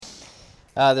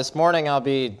This morning I'll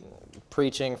be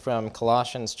preaching from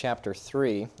Colossians chapter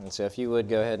 3. And so if you would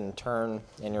go ahead and turn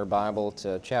in your Bible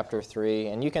to chapter 3.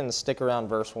 And you can stick around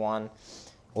verse 1.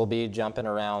 We'll be jumping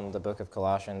around the book of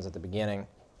Colossians at the beginning.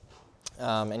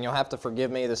 And you'll have to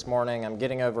forgive me this morning. I'm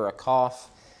getting over a cough.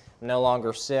 I'm no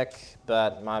longer sick,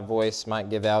 but my voice might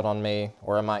give out on me,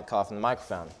 or I might cough in the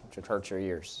microphone, which would hurt your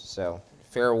ears. So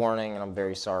fair warning, and I'm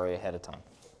very sorry ahead of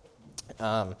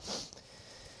time.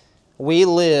 We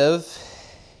live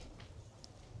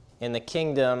in the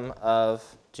kingdom of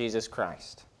Jesus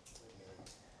Christ.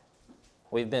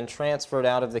 We've been transferred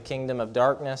out of the kingdom of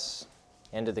darkness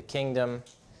into the kingdom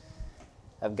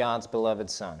of God's beloved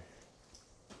Son.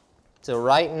 So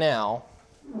right now,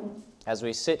 as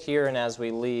we sit here and as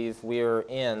we leave, we are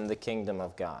in the kingdom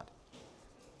of God.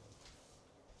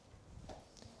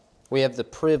 We have the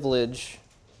privilege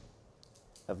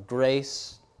of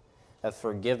grace, of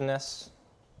forgiveness,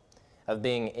 of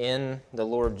being in the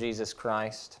Lord Jesus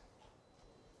Christ,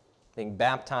 being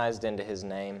baptized into His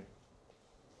name,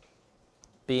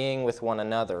 being with one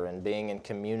another and being in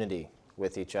community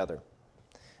with each other,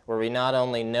 where we not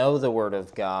only know the Word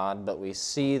of God, but we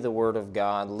see the Word of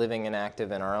God living and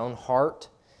active in our own heart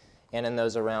and in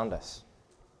those around us.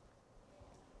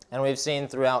 And we've seen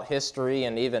throughout history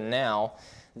and even now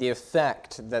the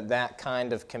effect that that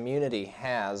kind of community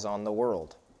has on the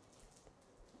world.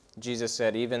 Jesus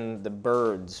said even the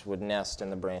birds would nest in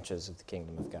the branches of the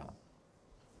kingdom of God.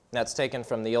 That's taken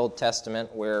from the Old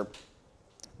Testament, where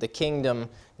the kingdom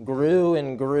grew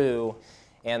and grew,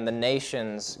 and the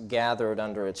nations gathered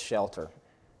under its shelter.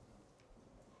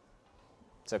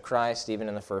 So Christ, even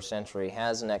in the first century,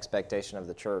 has an expectation of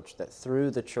the church that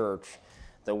through the church,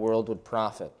 the world would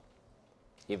profit,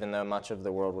 even though much of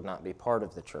the world would not be part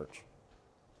of the church.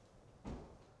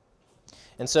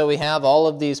 And so we have all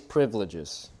of these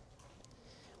privileges.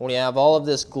 We have all of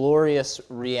this glorious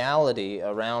reality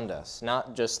around us,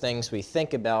 not just things we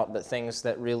think about, but things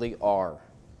that really are.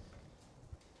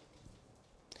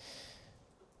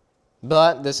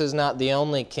 But this is not the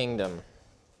only kingdom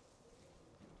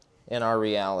in our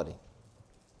reality.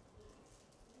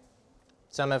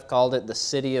 Some have called it the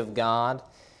city of God,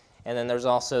 and then there's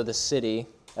also the city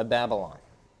of Babylon.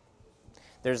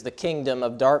 There's the kingdom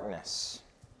of darkness,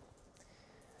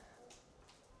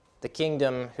 the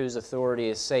kingdom whose authority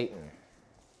is Satan,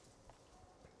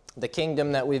 the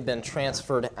kingdom that we've been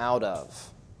transferred out of.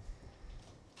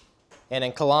 And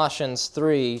in Colossians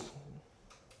 3,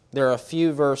 there are a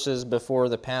few verses before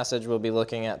the passage we'll be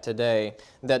looking at today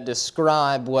that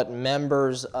describe what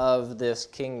members of this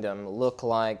kingdom look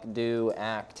like, do,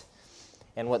 act,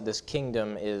 and what this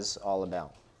kingdom is all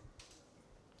about.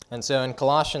 And so in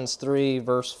Colossians 3,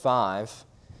 verse 5,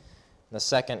 the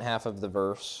second half of the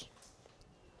verse,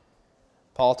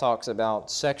 Paul talks about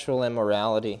sexual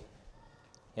immorality,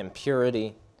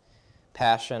 impurity,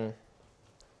 passion,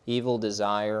 evil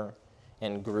desire,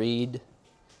 and greed,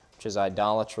 which is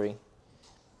idolatry.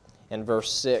 In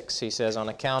verse 6, he says, on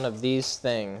account of these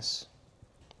things,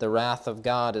 the wrath of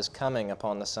God is coming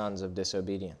upon the sons of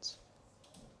disobedience.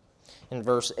 In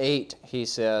verse 8, he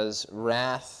says,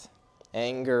 wrath,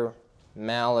 anger,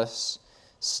 malice,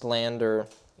 slander,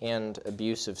 and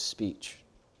abusive speech.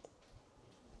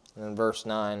 And in verse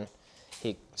 9,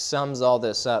 he sums all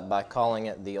this up by calling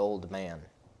it the old man,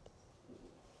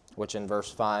 which in verse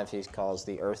 5 he calls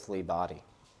the earthly body.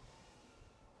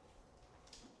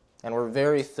 And we're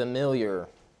very familiar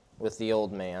with the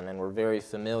old man, and we're very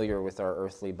familiar with our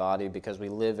earthly body because we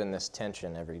live in this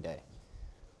tension every day,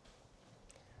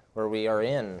 where we are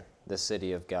in the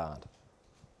city of God,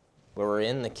 where we're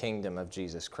in the kingdom of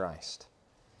Jesus Christ.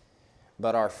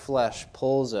 But our flesh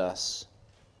pulls us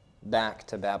back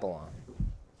to Babylon.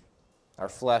 Our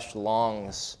flesh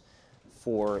longs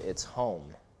for its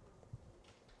home.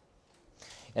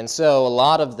 And so a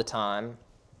lot of the time,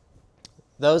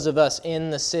 those of us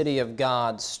in the city of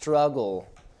God struggle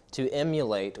to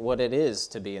emulate what it is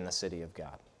to be in the city of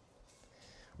God.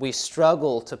 We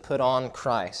struggle to put on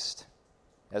Christ,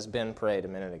 as Ben prayed a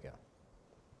minute ago.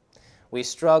 We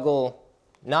struggle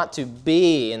not to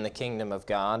be in the kingdom of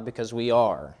God, because we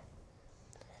are,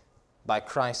 by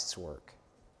Christ's work.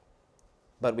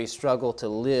 But we struggle to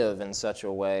live in such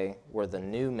a way where the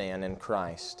new man in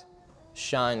Christ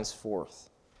shines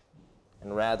forth.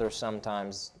 And rather,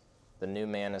 sometimes the new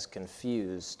man is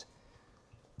confused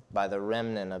by the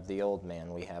remnant of the old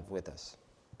man we have with us.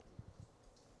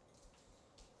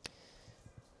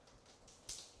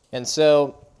 And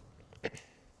so,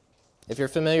 if you're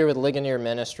familiar with Ligonier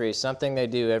Ministry, something they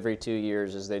do every 2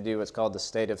 years is they do what's called the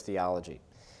State of Theology,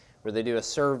 where they do a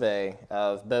survey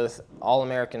of both all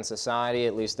American society,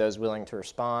 at least those willing to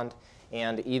respond,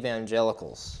 and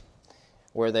evangelicals,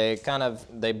 where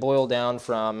they boil down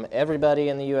from everybody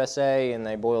in the USA and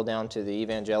they boil down to the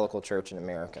evangelical church in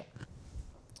America.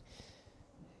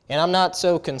 And I'm not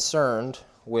so concerned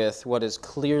with what is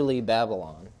clearly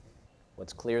Babylon,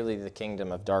 what's clearly the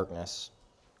kingdom of darkness,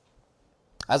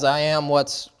 as I am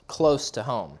what's close to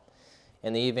home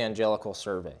in the evangelical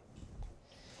survey.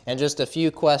 And just a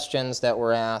few questions that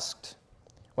were asked.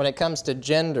 When it comes to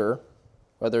gender,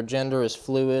 whether gender is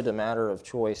fluid, a matter of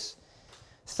choice,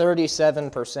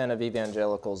 37% of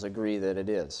evangelicals agree that it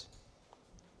is.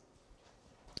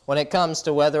 When it comes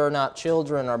to whether or not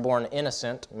children are born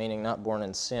innocent, meaning not born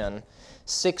in sin,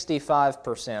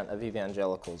 65% of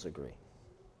evangelicals agree.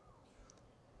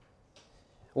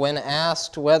 When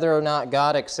asked whether or not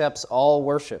God accepts all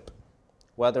worship,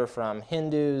 whether from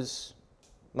Hindus,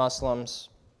 Muslims,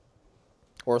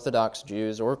 Orthodox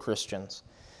Jews, or Christians,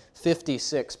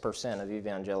 56% of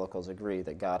evangelicals agree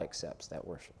that God accepts that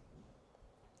worship.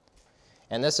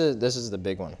 And this is the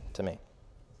big one to me.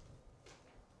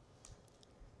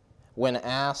 When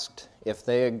asked if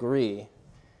they agree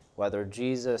whether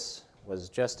Jesus was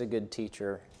just a good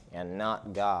teacher and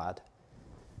not God,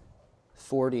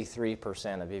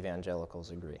 43% of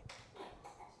evangelicals agree.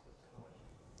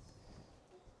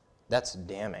 That's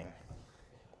damning.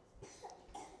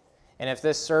 And if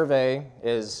this survey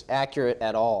is accurate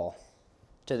at all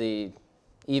to the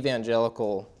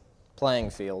evangelical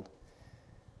playing field,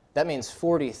 that means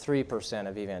 43%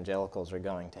 of evangelicals are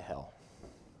going to hell.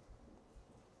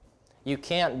 You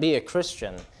can't be a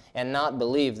Christian and not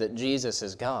believe that Jesus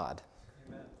is God.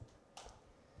 Amen.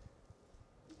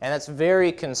 And that's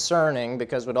very concerning,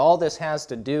 because what all this has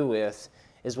to do with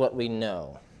is what we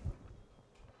know.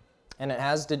 And it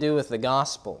has to do with the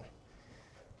gospel.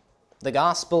 The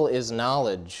gospel is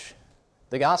knowledge.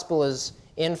 The gospel is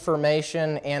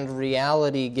information and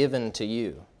reality given to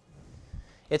you.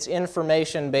 It's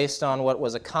information based on what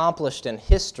was accomplished in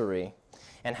history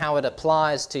and how it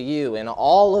applies to you. And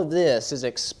all of this is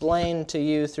explained to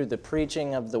you through the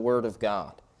preaching of the Word of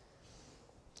God.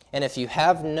 And if you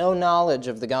have no knowledge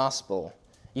of the gospel,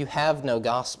 you have no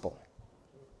gospel.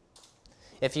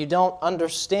 If you don't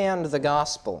understand the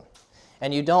gospel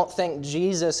and you don't think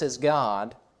Jesus is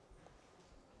God,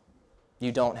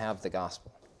 you don't have the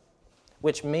gospel,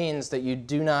 which means that you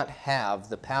do not have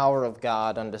the power of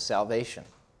God unto salvation,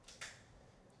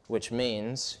 which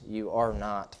means you are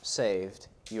not saved.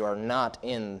 You are not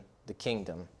in the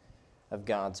kingdom of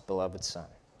God's beloved Son.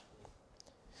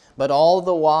 But all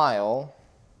the while,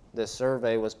 this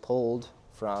survey was pulled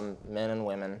from men and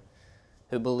women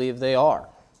who believe they are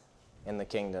in the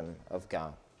kingdom of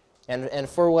God. And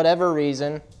for whatever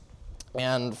reason,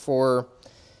 and for,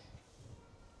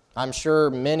 I'm sure,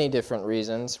 many different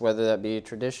reasons, whether that be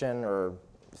tradition or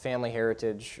family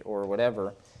heritage or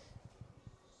whatever,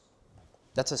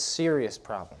 that's a serious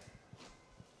problem.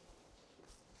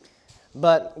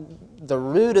 But the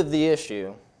root of the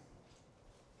issue,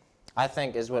 I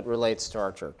think, is what relates to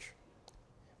our church.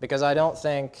 Because I don't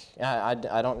think,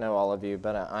 I don't know all of you,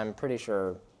 but I'm pretty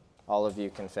sure all of you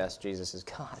confess Jesus is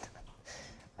God.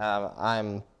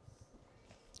 I'm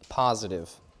positive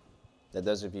that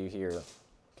those of you here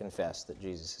confess that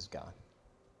Jesus is God.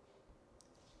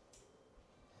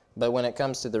 But when it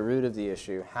comes to the root of the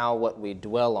issue, how what we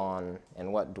dwell on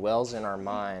and what dwells in our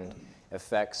mind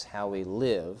affects how we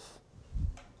live,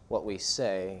 what we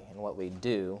say, and what we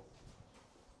do,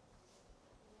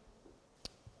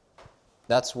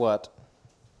 that's what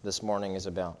this morning is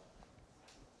about.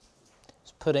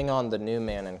 It's putting on the new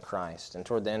man in Christ. And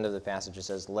toward the end of the passage it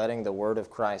says, letting the word of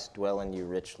Christ dwell in you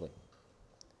richly.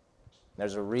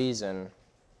 There's a reason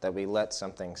that we let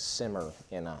something simmer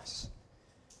in us.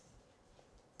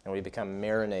 And we become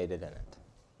marinated in it.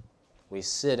 We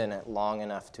sit in it long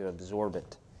enough to absorb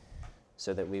it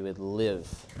so that we would live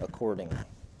accordingly.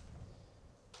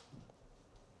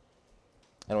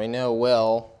 And we know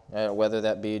well, whether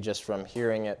that be just from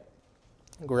hearing it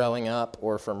growing up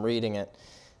or from reading it,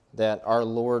 that our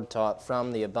Lord taught,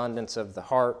 from the abundance of the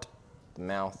heart, the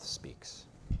mouth speaks.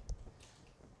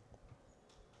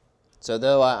 So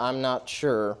though I'm not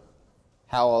sure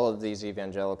how all of these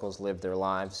evangelicals lived their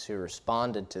lives who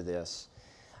responded to this,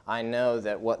 I know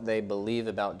that what they believe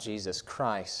about Jesus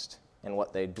Christ and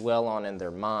what they dwell on in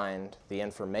their mind, the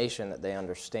information that they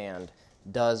understand,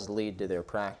 does lead to their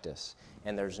practice.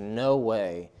 And there's no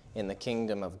way in the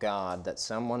kingdom of God that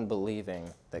someone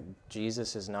believing that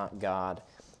Jesus is not God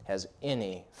has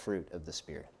any fruit of the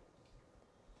Spirit.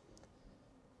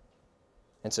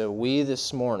 And so we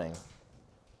this morning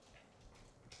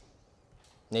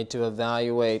need to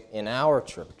evaluate in our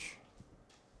church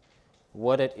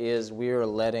what it is we are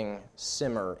letting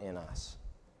simmer in us,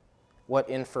 what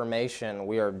information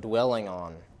we are dwelling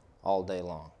on all day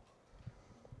long,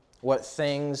 what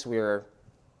things we are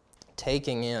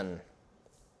taking in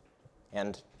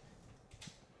and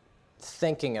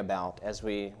thinking about as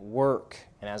we work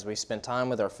and as we spend time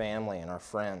with our family and our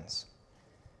friends,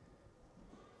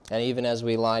 and even as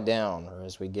we lie down or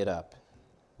as we get up,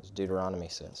 as Deuteronomy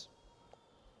says.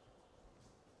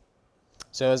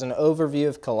 So as an overview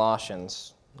of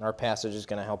Colossians, our passage is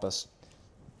going to help us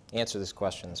answer this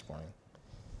question this morning.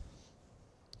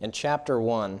 In chapter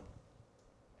 1,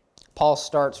 Paul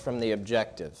starts from the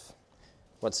objective,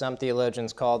 what some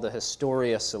theologians call the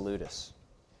Historia Salutis.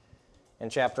 In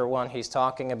chapter 1, he's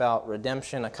talking about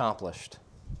redemption accomplished,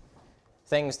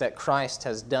 things that Christ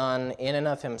has done in and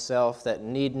of himself that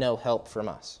need no help from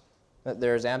us. That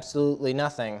there's absolutely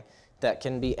nothing that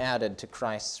can be added to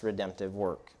Christ's redemptive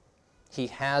work. He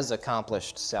has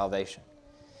accomplished salvation.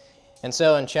 And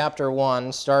so in chapter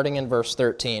 1, starting in verse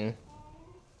 13,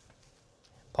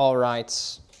 Paul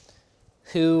writes,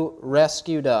 who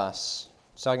rescued us,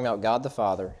 he's talking about God the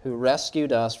Father, who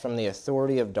rescued us from the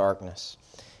authority of darkness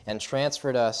and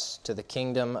transferred us to the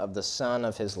kingdom of the Son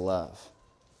of his love,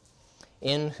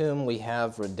 in whom we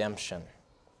have redemption,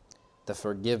 the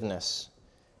forgiveness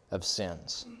of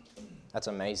sins. That's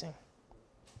amazing.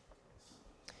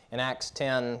 In Acts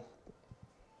 10,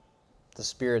 the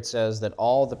Spirit says that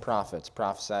all the prophets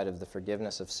prophesied of the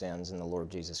forgiveness of sins in the Lord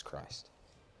Jesus Christ.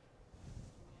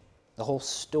 The whole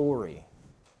story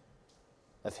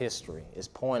of history is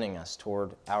pointing us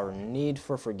toward our need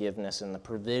for forgiveness and the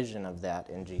provision of that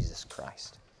in Jesus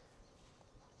Christ.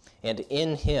 And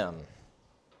in him,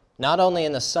 not only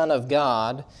in the Son of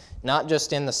God, not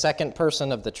just in the second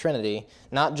person of the Trinity,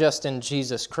 not just in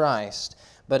Jesus Christ,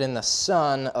 but in the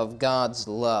Son of God's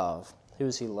love. Who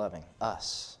is he loving?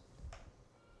 Us.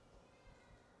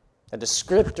 A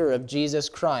descriptor of Jesus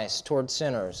Christ toward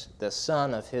sinners, the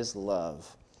Son of his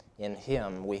love. In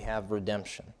him we have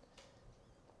redemption,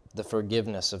 the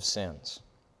forgiveness of sins.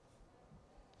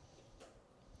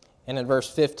 And in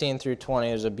verse 15 through 20,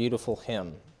 there's a beautiful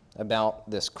hymn about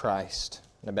this Christ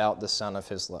and about the Son of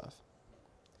his love,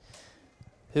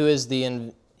 who is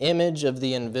the image of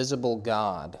the invisible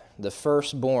God, the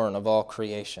firstborn of all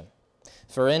creation.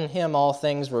 For in him all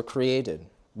things were created,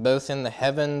 both in the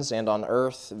heavens and on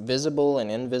earth, visible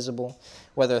and invisible,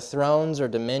 whether thrones or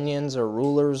dominions or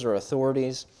rulers or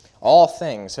authorities, all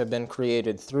things have been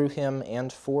created through him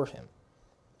and for him.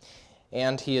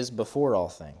 And he is before all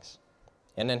things,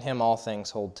 and in him all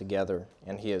things hold together,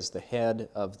 and he is the head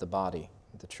of the body,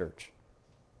 the church.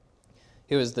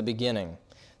 Who is the beginning,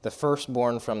 the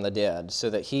firstborn from the dead, so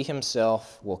that he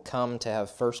himself will come to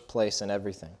have first place in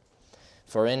everything.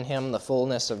 For in him the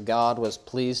fullness of God was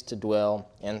pleased to dwell,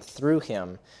 and through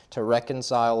him to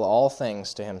reconcile all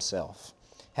things to himself,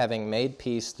 having made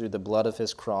peace through the blood of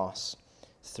his cross,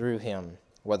 through him,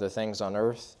 whether things on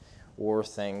earth or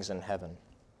things in heaven.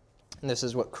 And this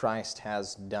is what Christ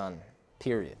has done,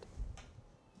 period.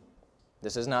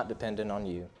 This is not dependent on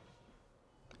you,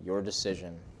 your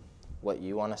decision, what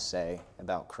you want to say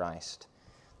about Christ.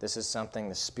 This is something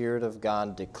the Spirit of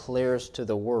God declares to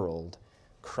the world.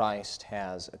 Christ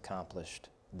has accomplished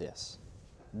this.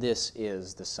 This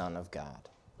is the Son of God,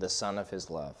 the Son of his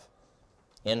love,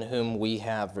 in whom we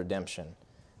have redemption,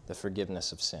 the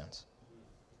forgiveness of sins.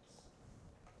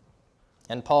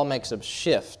 And Paul makes a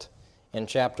shift in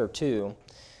chapter 2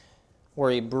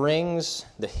 where he brings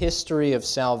the history of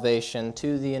salvation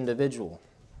to the individual,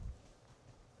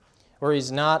 where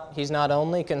he's not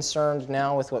only concerned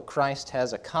now with what Christ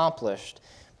has accomplished,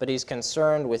 but he's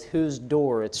concerned with whose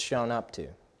door it's shown up to.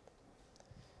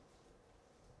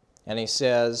 And he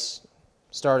says,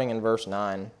 starting in verse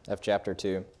 9 of chapter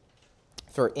 2,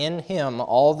 for in him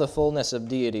all the fullness of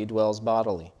deity dwells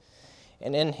bodily,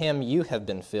 and in him you have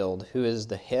been filled, who is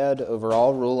the head over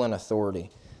all rule and authority,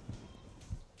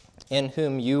 in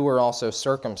whom you were also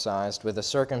circumcised with a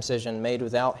circumcision made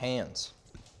without hands,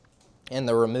 in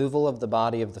the removal of the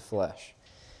body of the flesh,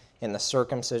 in the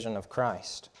circumcision of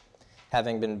Christ,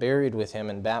 having been buried with him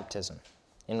in baptism,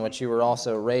 in which you were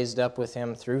also raised up with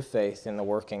him through faith in the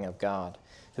working of God,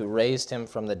 who raised him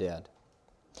from the dead.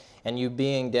 And you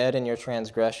being dead in your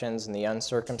transgressions and the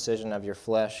uncircumcision of your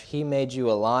flesh, he made you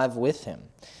alive with him,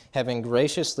 having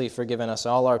graciously forgiven us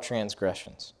all our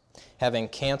transgressions, having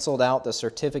canceled out the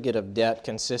certificate of debt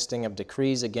consisting of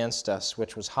decrees against us,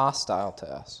 which was hostile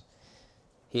to us.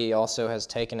 He also has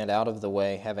taken it out of the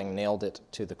way, having nailed it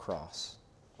to the cross.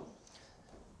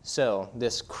 So,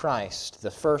 this Christ, the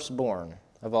firstborn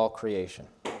of all creation,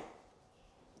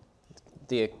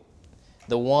 the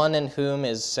one in whom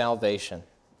is salvation,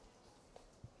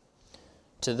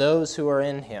 to those who are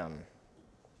in him,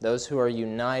 those who are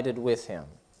united with him,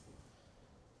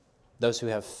 those who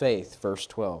have faith, verse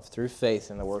 12, through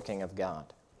faith in the working of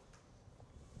God.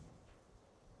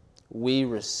 We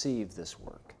receive this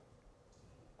work.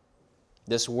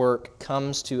 This work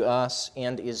comes to us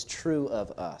and is true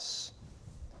of us.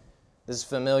 This is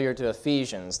familiar to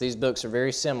Ephesians. These books are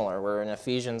very similar, where in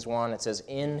Ephesians 1 it says,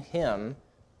 in him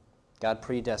God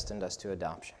predestined us to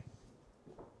adoption.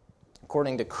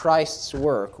 According to Christ's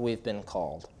work, we've been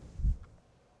called.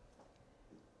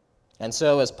 And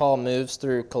so as Paul moves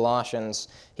through Colossians,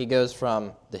 he goes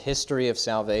from the history of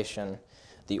salvation,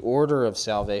 the order of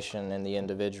salvation in the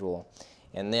individual,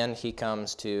 and then he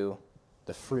comes to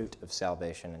the fruit of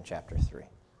salvation in chapter 3.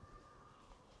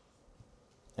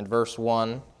 In verse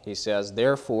 1, he says,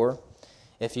 therefore,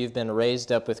 if you've been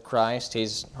raised up with Christ,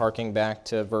 he's harking back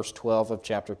to verse 12 of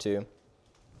chapter 2,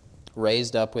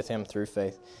 raised up with him through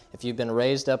faith. If you've been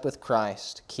raised up with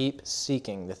Christ, keep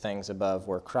seeking the things above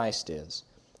where Christ is,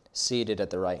 seated at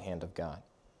the right hand of God.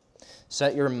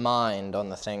 Set your mind on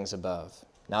the things above,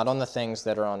 not on the things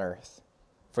that are on earth.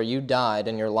 For you died,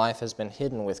 and your life has been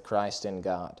hidden with Christ in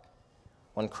God.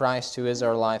 When Christ, who is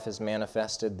our life, is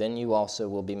manifested, then you also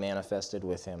will be manifested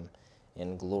with him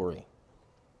in glory.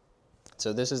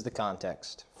 So this is the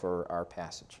context for our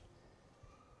passage,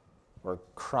 where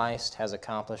Christ has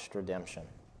accomplished redemption.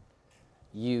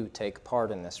 You take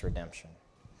part in this redemption.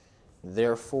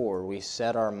 Therefore, we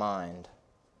set our mind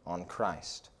on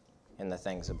Christ and the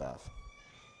things above.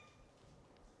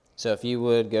 So if you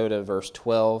would go to verse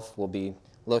 12, we'll be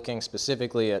looking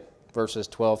specifically at verses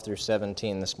 12 through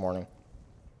 17 this morning.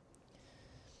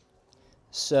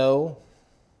 So,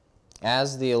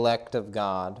 as the elect of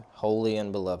God, holy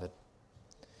and beloved,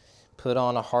 put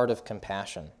on a heart of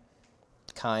compassion,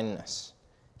 kindness,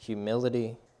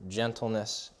 humility,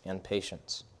 gentleness, and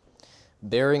patience,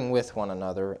 bearing with one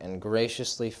another and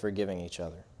graciously forgiving each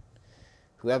other.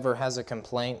 Whoever has a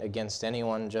complaint against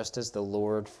anyone, just as the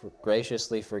Lord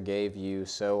graciously forgave you,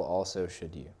 so also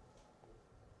should you.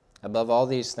 Above all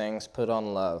these things, put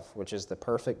on love, which is the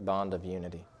perfect bond of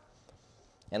unity.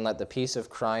 And let the peace of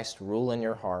Christ rule in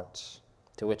your hearts,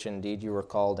 to which indeed you were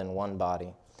called in one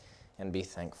body, and be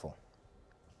thankful.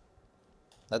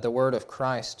 Let the word of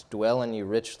Christ dwell in you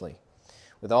richly,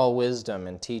 with all wisdom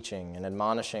and teaching, and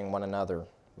admonishing one another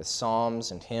with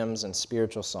psalms and hymns and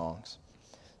spiritual songs,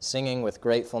 singing with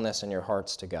gratefulness in your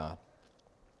hearts to God.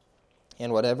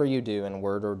 And whatever you do in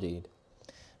word or deed,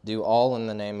 do all in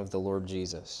the name of the Lord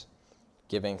Jesus,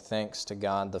 giving thanks to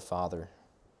God the Father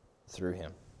through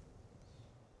him.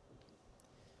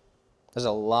 There's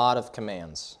a lot of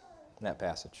commands in that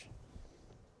passage.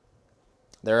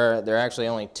 There are actually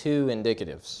only two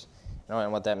indicatives.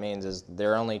 And what that means is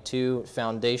there are only two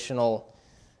foundational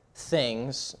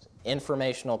things,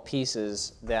 informational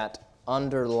pieces that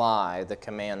underlie the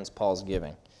commands Paul's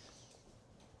giving.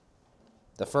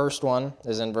 The first one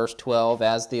is in verse 12,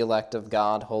 as the elect of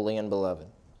God, holy and beloved.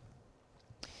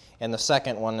 And the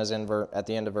second one is at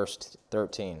the end of verse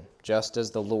 13, just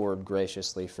as the Lord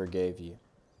graciously forgave you.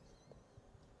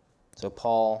 So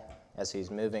Paul, as he's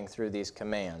moving through these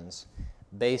commands,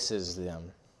 bases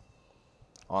them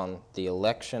on the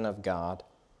election of God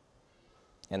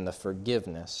and the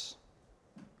forgiveness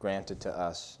granted to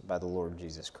us by the Lord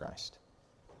Jesus Christ.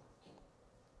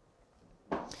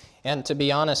 And to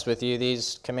be honest with you,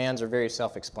 these commands are very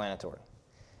self-explanatory.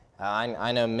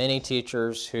 I know many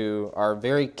teachers who are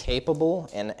very capable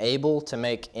and able to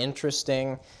make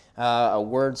interesting a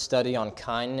word study on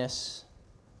kindness,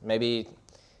 maybe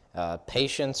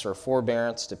patience or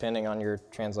forbearance, depending on your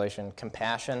translation,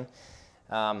 compassion.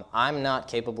 I'm not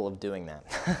capable of doing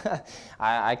that.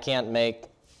 I can't make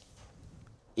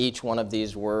each one of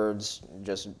these words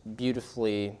just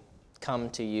beautifully come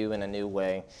to you in a new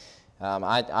way.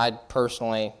 I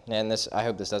personally, and I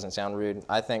hope this doesn't sound rude,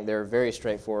 I think they're very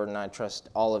straightforward, and I trust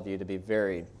all of you to be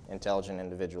very intelligent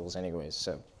individuals anyways.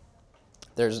 So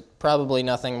there's probably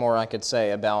nothing more I could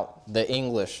say about the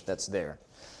English that's there.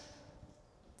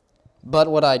 But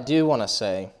what I do want to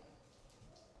say,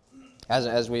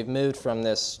 as we've moved from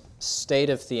this state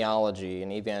of theology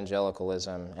and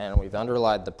evangelicalism, and we've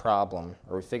underlined the problem,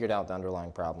 or we figured out the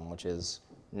underlying problem, which is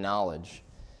knowledge,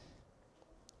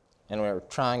 and we're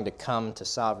trying to come to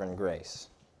sovereign grace,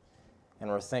 and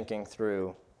we're thinking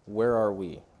through, where are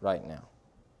we right now?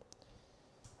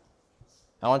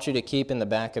 I want you to keep in the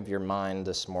back of your mind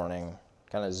this morning,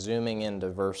 kind of zooming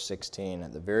into verse 16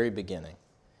 at the very beginning.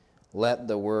 Let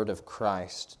the word of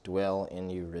Christ dwell in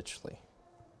you richly.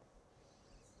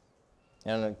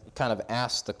 And kind of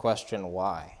ask the question,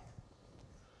 why?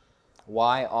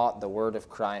 Why ought the word of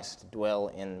Christ dwell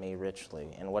in me richly?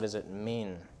 And what does it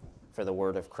mean for the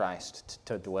word of Christ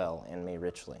to dwell in me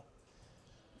richly?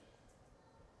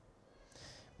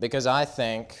 Because I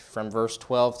think from verse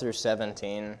 12 through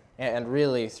 17, and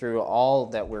really through all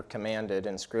that we're commanded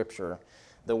in Scripture,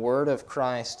 the word of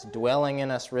Christ dwelling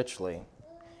in us richly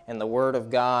and the word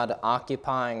of God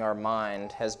occupying our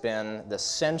mind has been the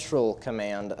central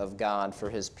command of God for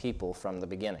his people from the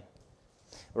beginning.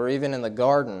 Or even in the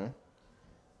garden,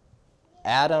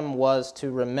 Adam was to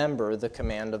remember the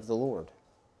command of the Lord.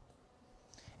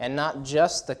 And not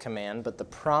just the command, but the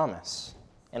promise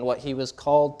and what he was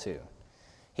called to.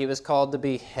 He was called to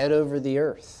be head over the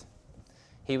earth.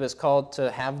 He was called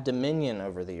to have dominion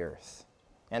over the earth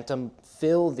and to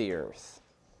fill the earth,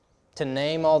 to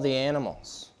name all the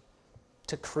animals,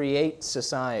 to create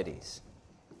societies.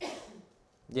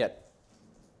 Yet,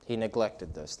 he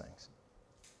neglected those things.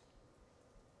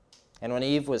 And when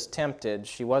Eve was tempted,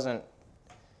 she wasn't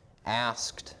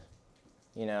asked,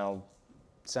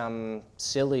 some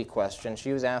silly question.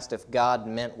 She was asked if God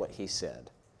meant what he said.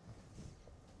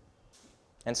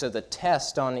 And so the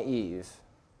test on Eve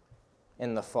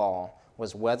in the fall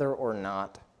was whether or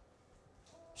not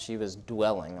she was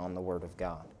dwelling on the Word of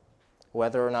God,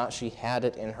 whether or not she had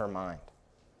it in her mind.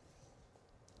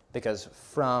 Because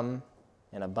from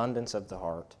an abundance of the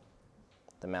heart,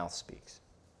 the mouth speaks.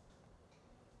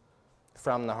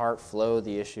 From the heart flow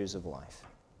the issues of life.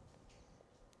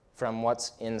 From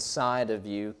what's inside of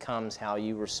you comes how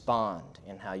you respond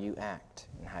and how you act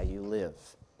and how you live.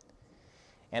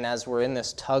 And as we're in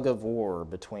this tug of war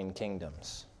between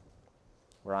kingdoms,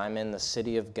 where I'm in the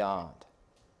city of God,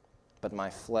 but my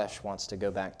flesh wants to go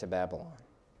back to Babylon,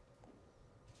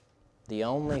 the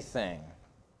only thing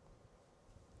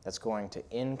that's going to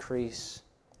increase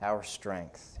our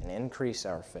strength and increase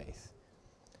our faith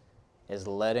is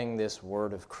letting this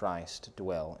word of Christ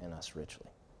dwell in us richly.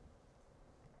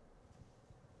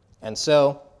 And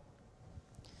so,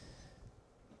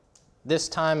 this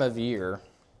time of year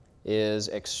is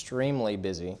extremely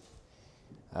busy,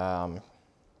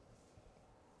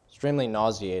 extremely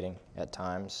nauseating at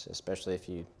times, especially if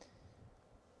you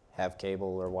have cable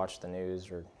or watch the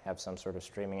news or have some sort of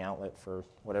streaming outlet for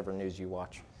whatever news you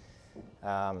watch.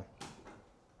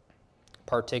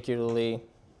 Particularly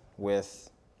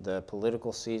with the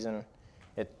political season,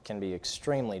 it can be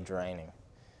extremely draining.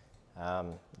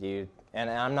 And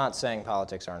I'm not saying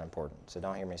politics aren't important, so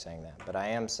don't hear me saying that, but I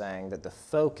am saying that the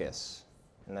focus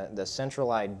and the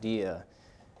central idea,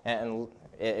 and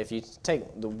if you take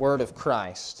the word of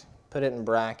Christ, put it in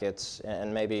brackets,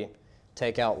 and maybe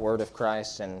take out word of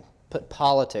Christ and put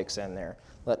politics in there,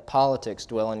 let politics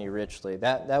dwell in you richly,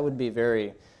 that would be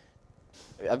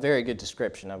a very good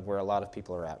description of where a lot of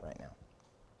people are at right now.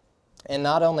 And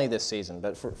not only this season,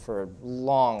 but for a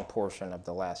long portion of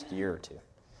the last year or two.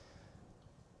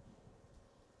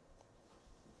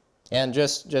 And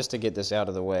just to get this out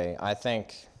of the way, I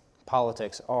think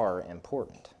politics are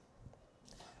important.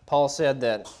 Paul said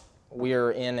that we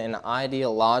are in an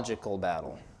ideological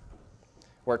battle.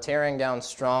 We're tearing down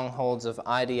strongholds of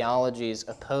ideologies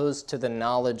opposed to the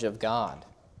knowledge of God.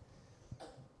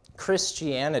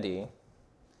 Christianity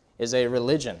is a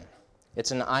religion.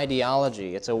 It's an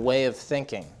ideology. It's a way of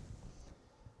thinking.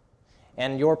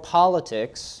 And your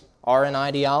politics are an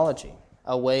ideology,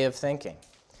 a way of thinking.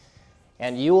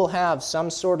 And you will have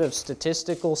some sort of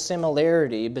statistical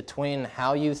similarity between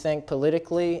how you think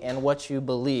politically and what you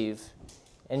believe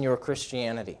in your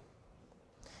Christianity.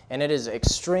 And it is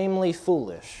extremely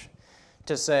foolish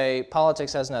to say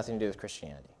politics has nothing to do with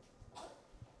Christianity.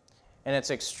 And it's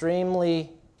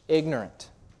extremely ignorant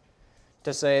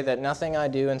to say that nothing I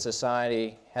do in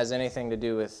society has anything to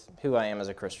do with who I am as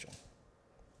a Christian.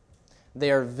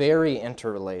 They are very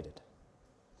interrelated.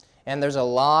 And there's a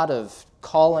lot of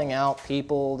calling out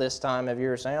people this time of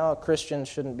year saying, Christians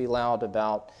shouldn't be loud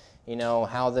about,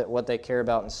 what they care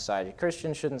about in society.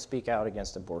 Christians shouldn't speak out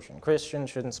against abortion. Christians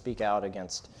shouldn't speak out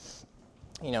against,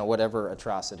 whatever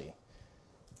atrocity.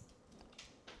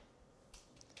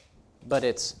 But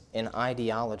it's an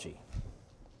ideology.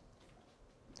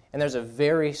 And there's a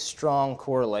very strong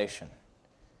correlation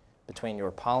between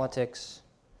your politics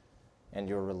and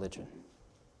your religion.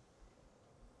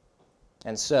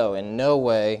 And so, in no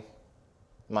way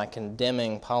am I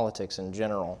condemning politics in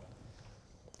general.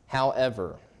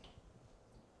 However,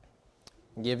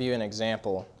 I'll give you an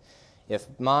example. If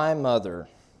my mother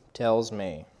tells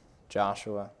me,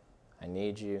 Joshua, I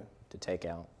need you to take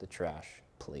out the trash,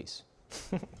 please.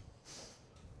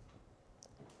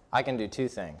 I can do two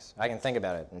things. I can think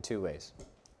about it in two ways.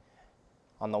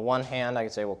 On the one hand, I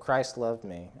could say, well, Christ loved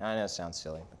me. I know it sounds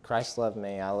silly, but Christ loved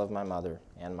me, I love my mother,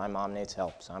 and my mom needs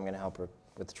help, so I'm going to help her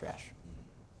with the trash.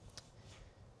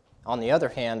 On the other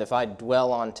hand, if I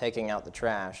dwell on taking out the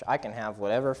trash, I can have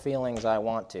whatever feelings I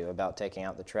want to about taking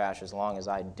out the trash as long as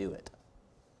I do it.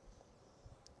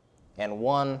 And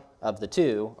one of the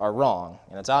two are wrong,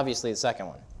 and it's obviously the second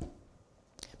one.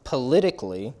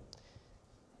 Politically,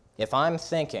 if I'm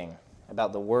thinking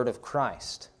about the word of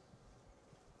Christ,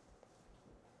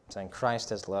 saying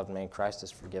Christ has loved me, Christ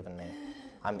has forgiven me,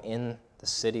 I'm in the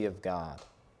city of God,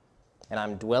 and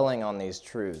I'm dwelling on these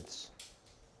truths,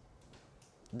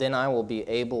 then I will be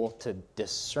able to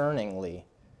discerningly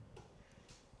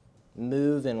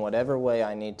move in whatever way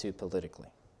I need to politically,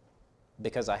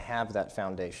 because I have that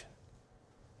foundation.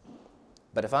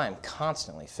 But if I am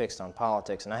constantly fixed on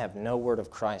politics and I have no word of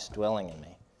Christ dwelling in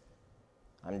me,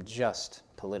 I'm just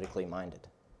politically minded.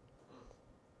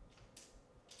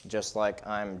 Just like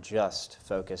I'm just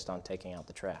focused on taking out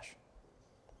the trash.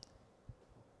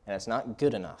 And it's not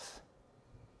good enough.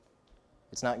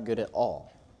 It's not good at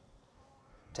all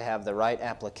to have the right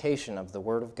application of the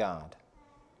Word of God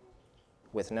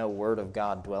with no Word of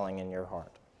God dwelling in your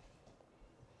heart.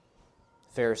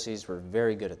 Pharisees were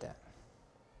very good at that,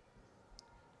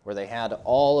 where they had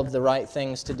all of the right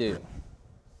things to do,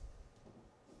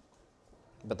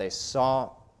 but they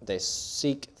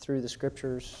seek through the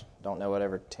Scriptures. Don't know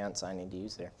whatever tense I need to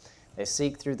use there. They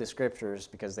seek through the Scriptures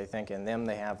because they think in them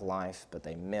they have life, but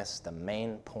they miss the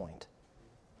main point,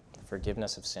 the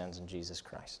forgiveness of sins in Jesus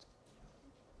Christ.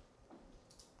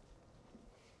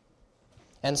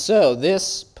 And so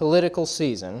this political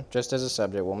season, just as a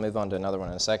subject, we'll move on to another one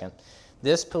in a second.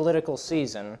 This political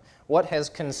season, what has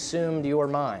consumed your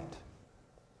mind?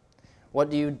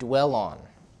 What do you dwell on?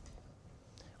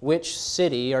 Which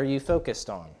city are you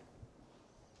focused on?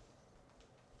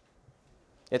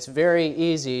 It's very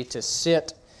easy to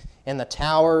sit in the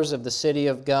towers of the city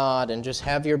of God and just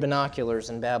have your binoculars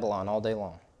in Babylon all day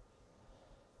long.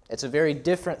 It's a very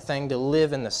different thing to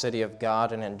live in the city of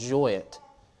God and enjoy it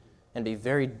and be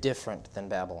very different than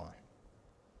Babylon.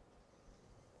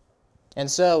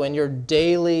 And so, in your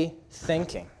daily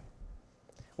thinking,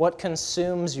 what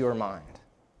consumes your mind?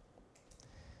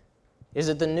 Is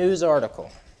it the news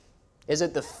article? Is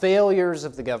it the failures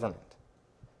of the government?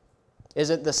 Is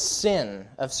it the sin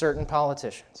of certain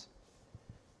politicians?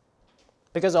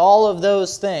 Because all of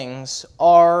those things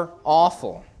are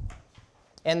awful,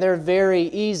 and they're very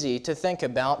easy to think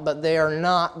about, but they are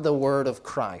not the Word of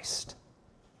Christ.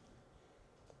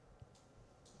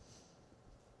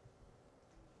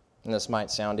 And this might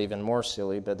sound even more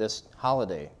silly, but this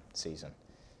holiday season,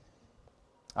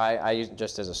 I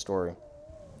just as a story,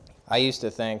 I used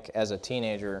to think as a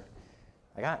teenager,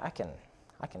 like I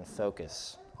can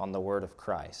focus on the Word of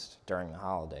Christ during the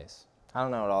holidays. I don't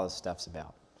know what all this stuff's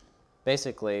about.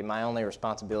 Basically, my only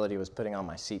responsibility was putting on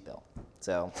my seatbelt.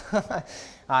 So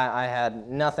I had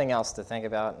nothing else to think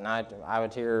about, and I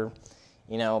would hear,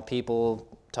 people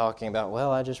talking about,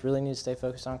 well, I just really need to stay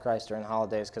focused on Christ during the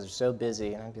holidays because they're so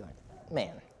busy. And I'd be like,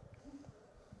 man,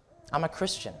 I'm a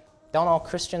Christian. Don't all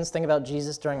Christians think about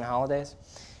Jesus during the holidays?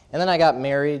 And then I got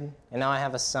married, and now I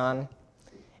have a son,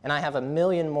 and I have a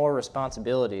million more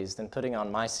responsibilities than putting on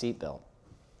my seatbelt.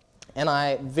 And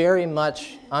I very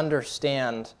much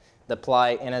understand the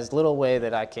plight in as little way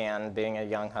that I can, being a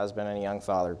young husband and a young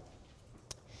father.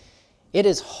 It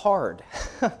is hard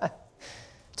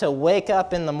to wake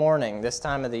up in the morning this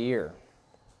time of the year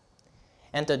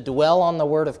and to dwell on the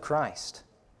Word of Christ.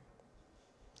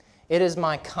 It is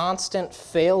my constant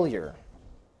failure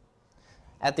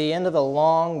at the end of a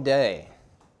long day,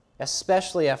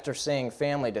 especially after seeing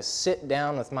family, to sit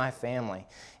down with my family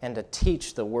and to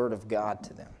teach the Word of God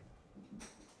to them.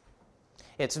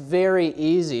 It's very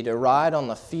easy to ride on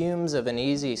the fumes of an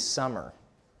easy summer,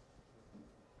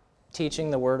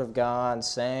 teaching the Word of God,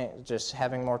 just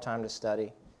having more time to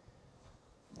study,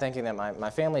 thinking that my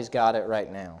family's got it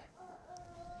right now.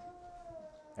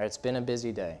 Or it's been a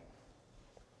busy day.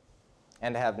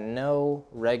 And to have no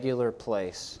regular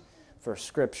place for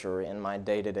Scripture in my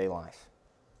day-to-day life.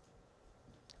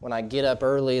 When I get up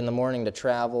early in the morning to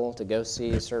travel, to go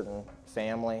see a certain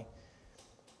family,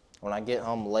 when I get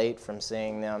home late from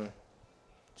seeing them,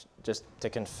 just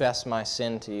to confess my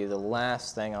sin to you, the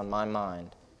last thing on my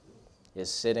mind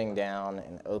is sitting down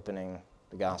and opening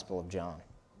the Gospel of John.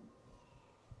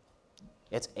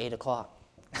 It's 8 o'clock.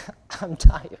 I'm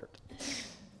tired.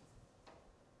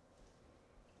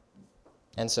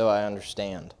 And so I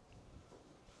understand.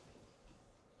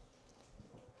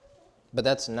 But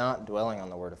that's not dwelling on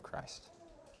the Word of Christ.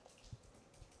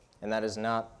 And that is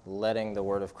not letting the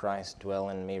Word of Christ dwell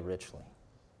in me richly.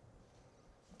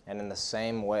 And in the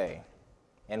same way,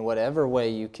 in whatever way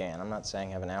you can, I'm not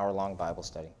saying have an hour-long Bible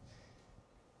study,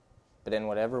 but in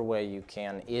whatever way you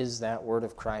can, is that word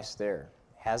of Christ there?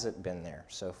 Has it been there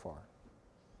so far?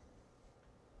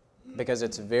 Because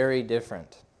it's very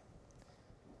different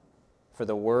for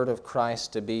the word of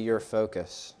Christ to be your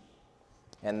focus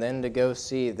and then to go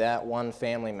see that one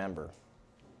family member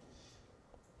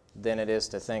than it is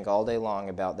to think all day long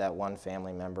about that one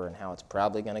family member and how it's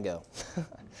probably going to go.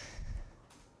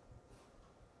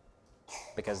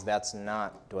 Because that's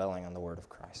not dwelling on the word of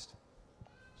Christ.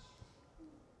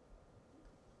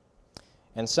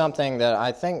 And something that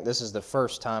I think this is the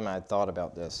first time I thought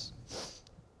about this,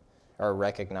 or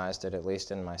recognized it, at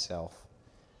least in myself.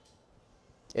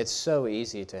 It's so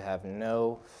easy to have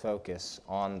no focus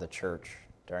on the church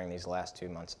during these last 2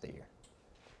 months of the year.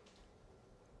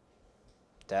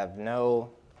 To have no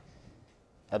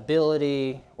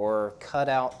ability or cut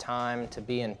out time to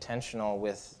be intentional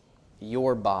with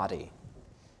your body,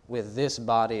 with this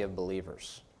body of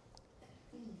believers.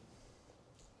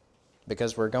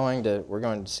 Because we're going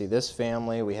to see this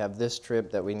family, we have this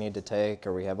trip that we need to take,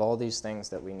 or we have all these things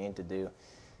that we need to do,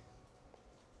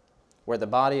 where the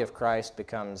body of Christ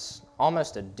becomes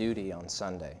almost a duty on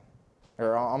Sunday,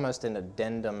 or almost an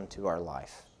addendum to our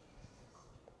life.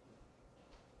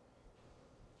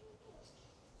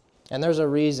 And there's a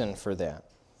reason for that.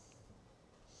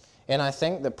 And I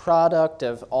think the product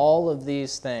of all of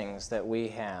these things that we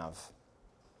have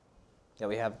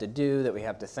to do, that we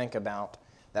have to think about,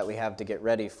 that we have to get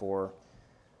ready for,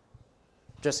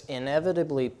 just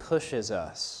inevitably pushes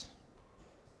us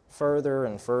further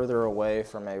and further away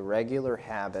from a regular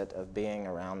habit of being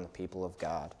around the people of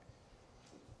God.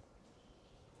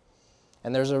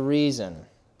 And there's a reason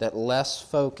that less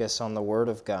focus on the Word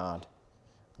of God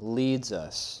leads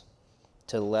us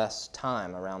to less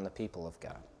time around the people of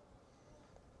God.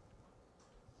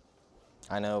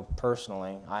 I know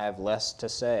personally I have less to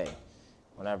say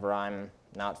whenever I'm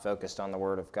not focused on the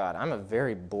Word of God. I'm a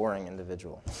very boring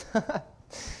individual.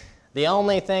 The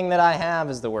only thing that I have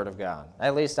is the Word of God.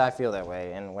 At least I feel that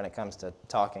way. And when it comes to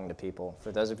talking to people,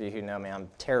 for those of you who know me, I'm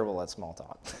terrible at small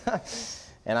talk.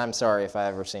 And I'm sorry if I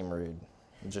ever seem rude.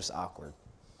 I'm just awkward.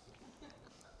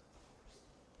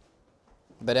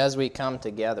 But as we come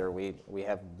together, we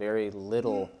have very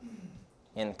little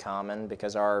in common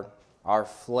because our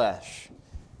flesh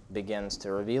begins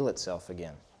to reveal itself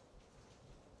again.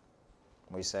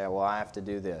 We say, well, I have to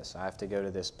do this. I have to go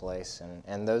to this place.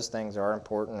 And those things are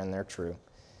important and they're true.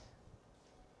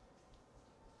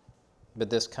 But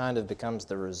this kind of becomes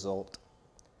the result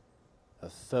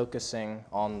of focusing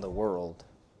on the world,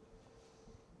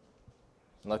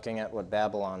 looking at what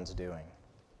Babylon's doing,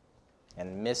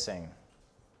 and missing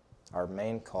our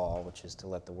main call, which is to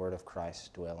let the Word of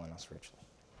Christ dwell in us richly.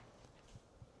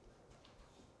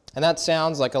 And that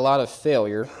sounds like a lot of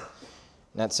failure. And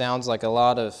that sounds like a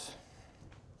lot of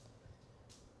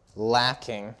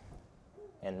lacking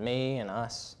in me and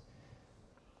us.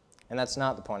 And that's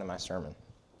not the point of my sermon.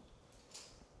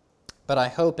 But I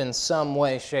hope in some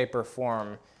way, shape, or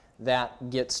form that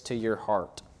gets to your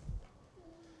heart,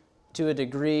 to a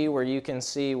degree where you can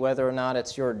see whether or not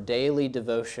it's your daily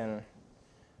devotion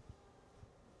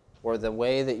or the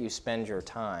way that you spend your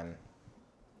time,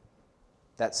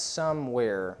 that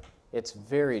somewhere it's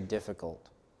very difficult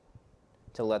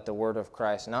to let the Word of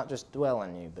Christ not just dwell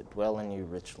in you, but dwell in you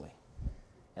richly,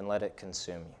 and let it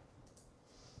consume you.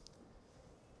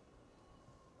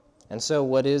 And so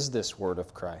what is this Word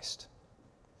of Christ?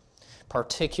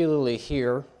 Particularly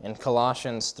here in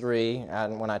Colossians 3,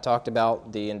 and when I talked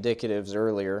about the indicatives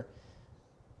earlier,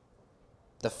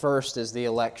 the first is the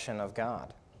election of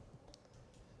God.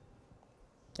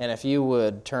 And if you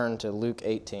would turn to Luke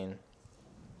 18,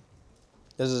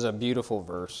 this is a beautiful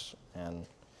verse, and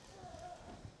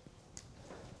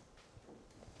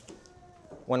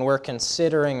when we're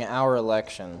considering our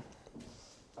election,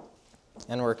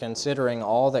 and we're considering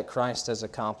all that Christ has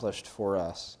accomplished for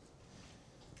us,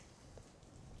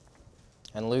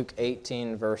 and Luke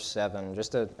 18, verse 7,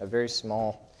 just a very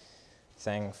small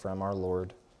thing from our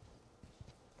Lord.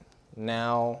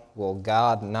 Now will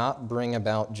God not bring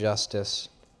about justice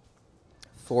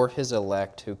for his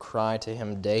elect who cry to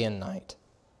him day and night,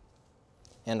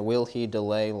 and will he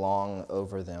delay long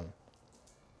over them?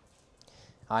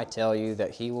 I tell you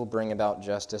that he will bring about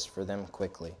justice for them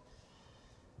quickly.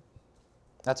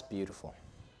 That's beautiful.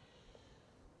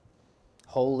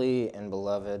 Holy and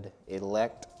beloved,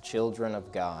 elect children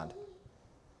of God,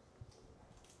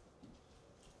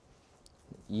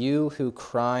 you who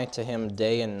cry to him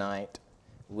day and night,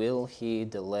 will he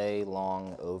delay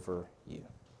long over you?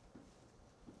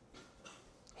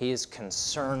 He is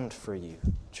concerned for you.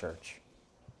 church.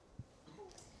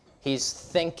 He's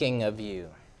thinking of you.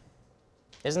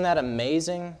 Isn't that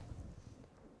amazing?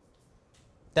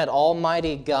 That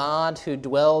Almighty God who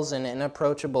dwells in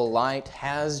inapproachable light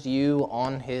has you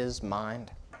on His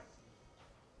mind.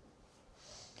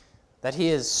 That He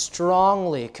is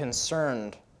strongly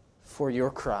concerned for your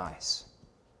cries.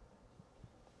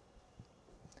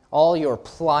 All your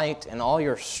plight and all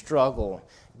your struggle,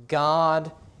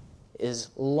 God is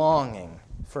longing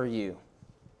for you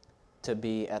to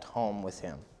be at home with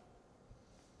Him.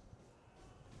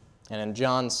 And in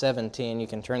John 17, you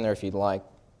can turn there if you'd like.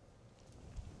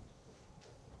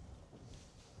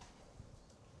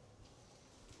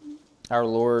 Our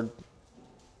Lord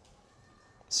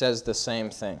says the same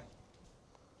thing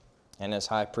in His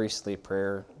high priestly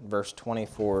prayer, verse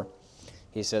 24.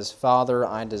 He says, Father,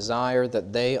 I desire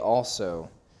that they also,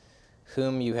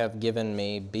 whom you have given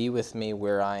me, be with me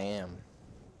where I am,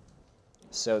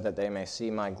 so that they may see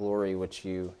my glory which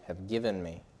you have given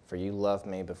me, for you loved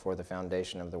me before the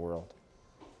foundation of the world.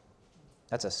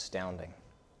 That's astounding.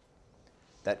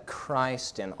 That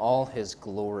Christ in all His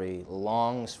glory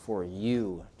longs for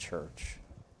you, church,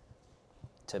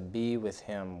 to be with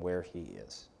Him where He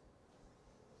is.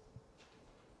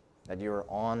 That you are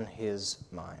on His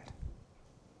mind.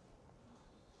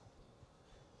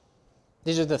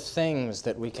 These are the things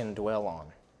that we can dwell on.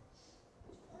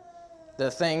 The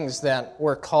things that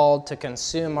we're called to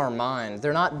consume our mind.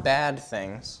 They're not bad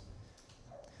things.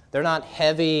 They're not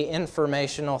heavy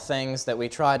informational things that we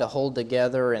try to hold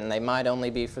together and they might only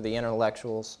be for the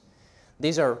intellectuals.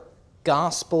 These are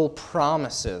gospel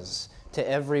promises to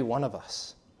every one of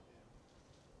us.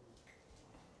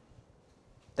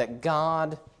 That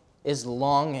God is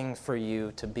longing for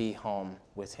you to be home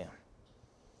with Him.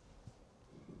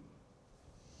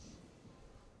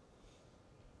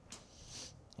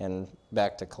 And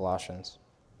back to Colossians.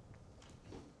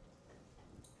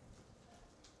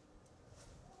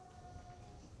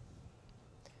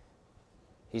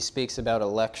 He speaks about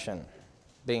election,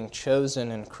 being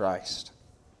chosen in Christ,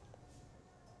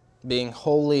 being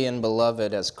holy and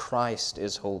beloved as Christ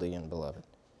is holy and beloved.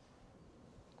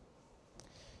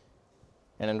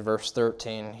 And in verse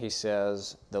 13, he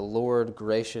says, the Lord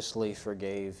graciously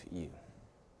forgave you.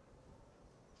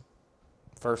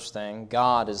 First thing,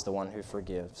 God is the one who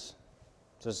forgives.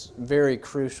 So it's very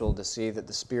crucial to see that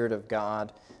the Spirit of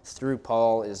God, through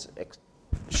Paul, is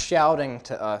shouting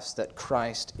to us that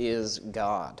Christ is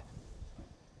God,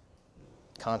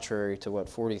 contrary to what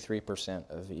 43%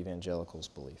 of evangelicals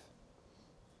believe.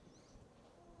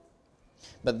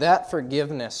 But that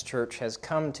forgiveness, church, has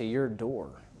come to your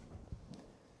door.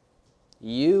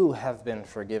 You have been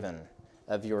forgiven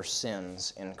of your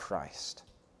sins in Christ.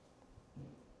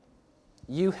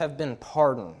 You have been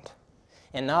pardoned,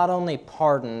 and not only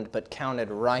pardoned, but counted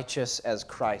righteous as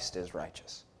Christ is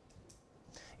righteous.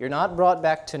 You're not brought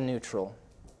back to neutral,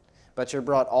 but you're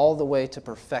brought all the way to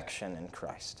perfection in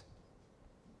Christ.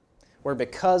 Where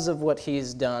because of what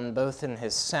He's done, both in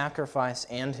His sacrifice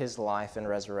and His life and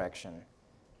resurrection,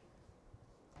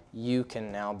 you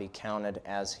can now be counted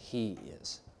as He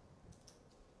is,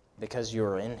 because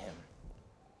you're in Him.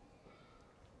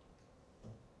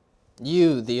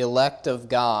 You, the elect of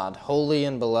God, holy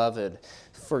and beloved,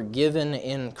 forgiven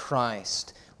in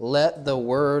Christ, let the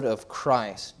word of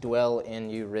Christ dwell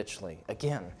in you richly.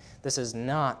 Again, this is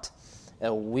not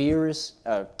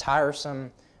a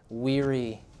tiresome,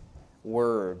 weary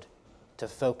word to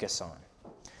focus on.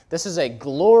 This is a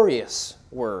glorious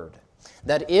word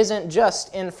that isn't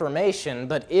just information,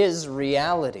 but is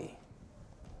reality.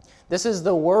 This is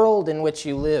the world in which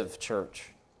you live, church.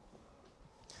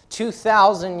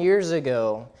 2,000 years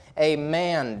ago, a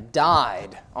man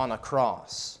died on a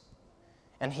cross,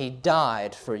 and He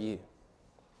died for you.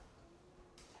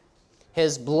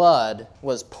 His blood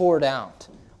was poured out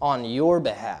on your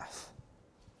behalf.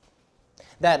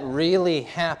 That really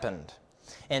happened.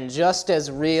 And just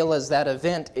as real as that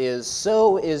event is,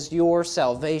 so is your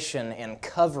salvation and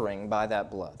covering by that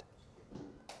blood.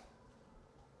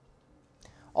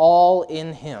 All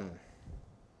in Him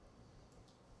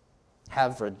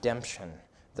have redemption,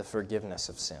 the forgiveness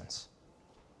of sins.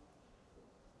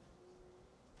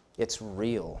 It's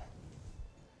real.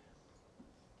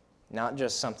 Not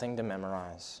just something to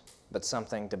memorize, but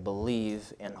something to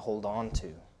believe and hold on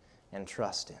to and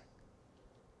trust in.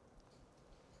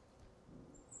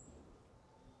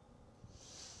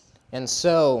 And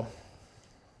so,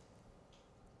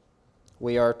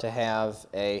 we are to have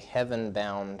a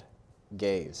heaven-bound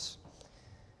gaze.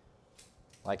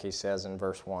 Like he says in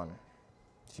verse 1.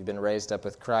 If you've been raised up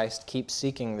with Christ, keep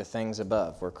seeking the things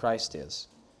above, where Christ is,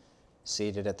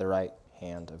 seated at the right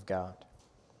hand of God.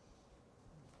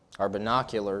 Our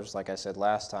binoculars, like I said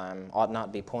last time, ought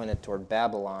not be pointed toward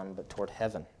Babylon, but toward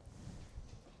heaven.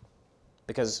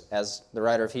 Because, as the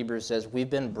writer of Hebrews says, we've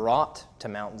been brought to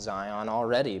Mount Zion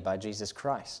already by Jesus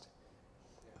Christ.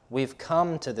 We've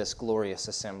come to this glorious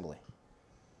assembly,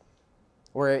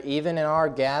 where even in our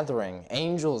gathering,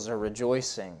 angels are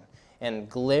rejoicing and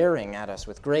glaring at us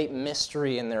with great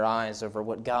mystery in their eyes over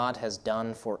what God has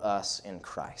done for us in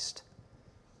Christ.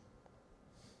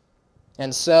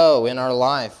 And so, in our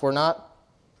life, we're not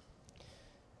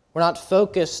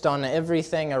focused on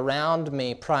everything around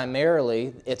me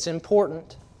primarily. It's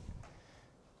important.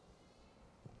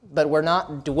 But we're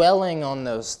not dwelling on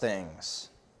those things,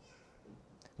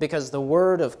 because the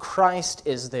Word of Christ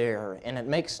is there, and it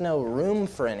makes no room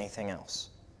for anything else.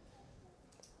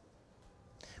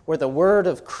 Where the Word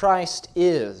of Christ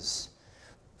is,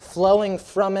 flowing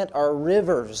from it are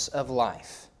rivers of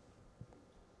life.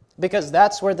 Because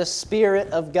that's where the Spirit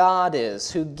of God is,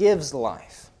 who gives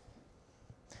life.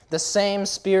 The same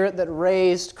Spirit that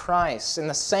raised Christ, and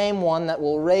the same one that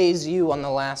will raise you on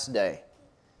the last day,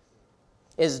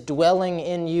 is dwelling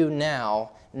in you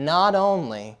now, not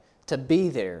only to be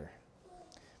there,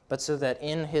 but so that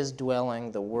in His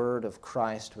dwelling the Word of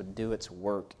Christ would do its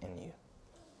work in you.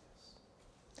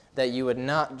 That you would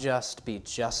not just be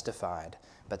justified,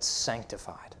 but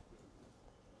sanctified.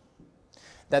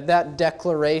 That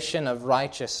declaration of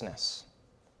righteousness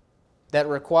that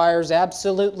requires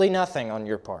absolutely nothing on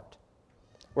your part,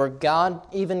 where God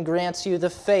even grants you the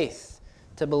faith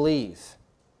to believe,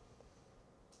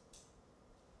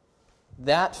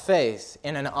 that faith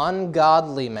in an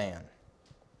ungodly man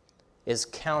is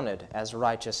counted as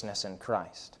righteousness in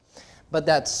Christ. But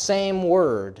that same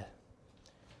word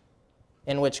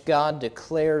in which God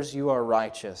declares you are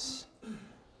righteous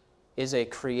is a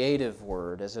creative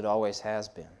word, as it always has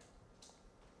been.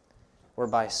 Where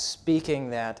by speaking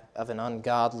that of an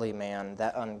ungodly man,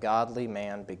 that ungodly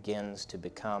man begins to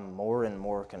become more and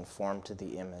more conformed to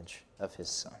the image of his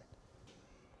Son.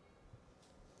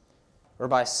 Or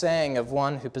by saying of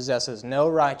one who possesses no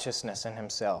righteousness in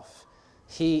himself,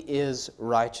 he is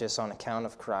righteous on account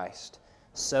of Christ,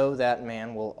 so that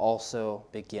man will also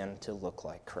begin to look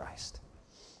like Christ.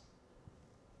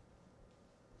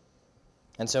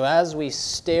 And so as we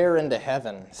stare into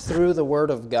heaven through the Word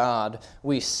of God,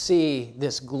 we see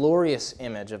this glorious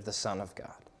image of the Son of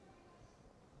God.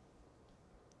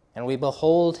 And we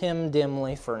behold Him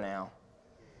dimly for now,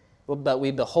 but we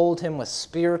behold Him with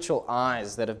spiritual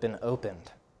eyes that have been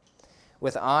opened,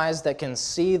 with eyes that can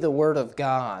see the Word of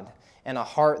God and a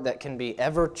heart that can be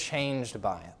ever changed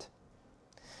by it.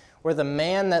 Where the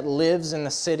man that lives in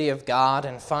the city of God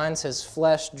and finds his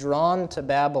flesh drawn to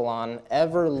Babylon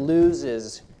ever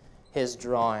loses his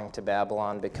drawing to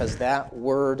Babylon, because that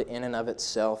word in and of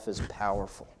itself is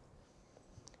powerful.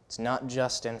 It's not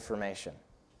just information.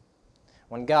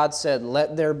 When God said,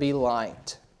 "Let there be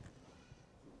light,"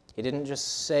 He didn't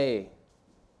just say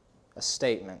a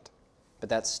statement, but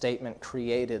that statement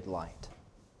created light.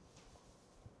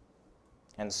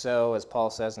 And so, as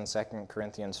Paul says in 2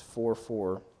 Corinthians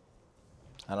 4:4,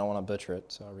 I don't want to butcher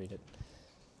it, so I'll read it.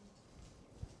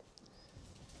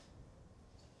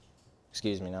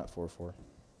 Excuse me, not 4:4.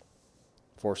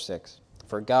 4:6.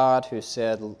 For God, who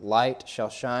said, "Light shall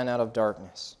shine out of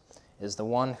darkness," is the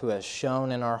one who has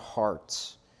shone in our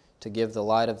hearts to give the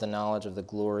light of the knowledge of the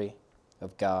glory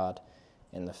of God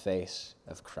in the face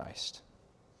of Christ.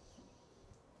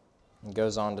 It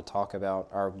goes on to talk about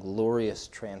our glorious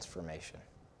transformation.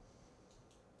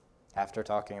 After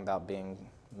talking about being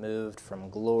moved from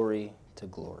glory to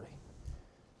glory.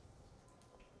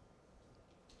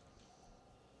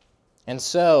 And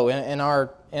so, in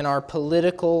our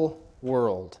political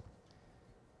world,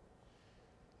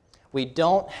 we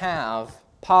don't have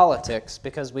politics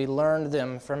because we learned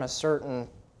them from a certain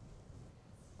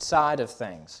side of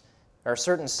things, or a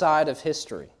certain side of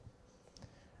history,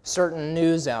 certain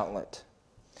news outlet.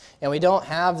 And we don't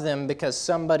have them because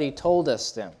somebody told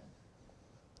us them.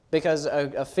 Because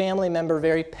a family member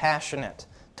very passionate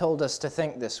told us to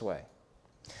think this way.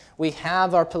 We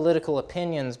have our political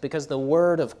opinions because the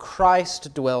Word of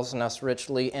Christ dwells in us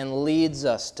richly and leads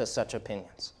us to such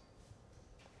opinions.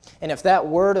 And if that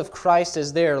Word of Christ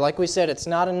is there, like we said, it's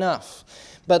not enough.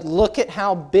 But look at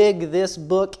how big this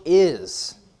book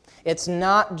is. It's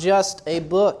not just a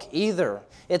book either.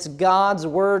 It's God's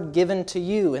Word given to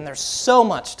you, and there's so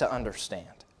much to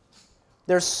understand.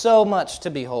 There's so much to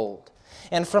behold.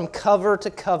 And from cover to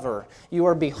cover, you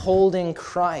are beholding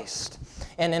Christ.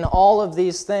 And in all of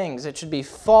these things, it should be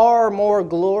far more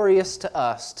glorious to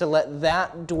us to let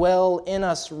that dwell in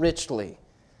us richly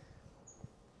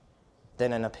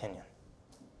than an opinion.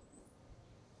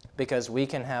 because we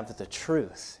can have the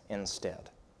truth instead.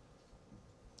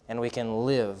 And we can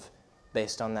live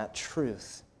based on that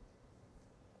truth.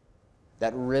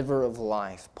 That river of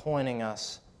life pointing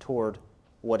us toward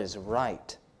what is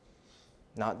right,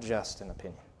 not just an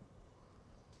opinion.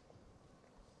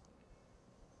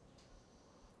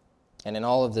 And in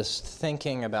all of this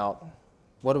thinking about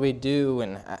what do we do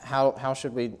and how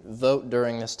should we vote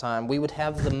during this time, we would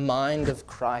have the mind of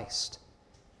Christ,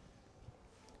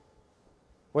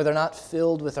 where they're not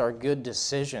filled with our good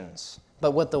decisions,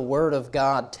 but what the Word of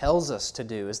God tells us to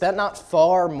do. Does that not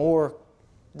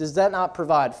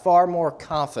provide far more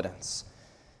confidence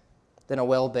than a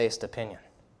well-based opinion?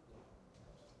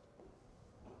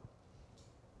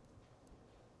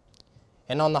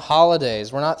 And on the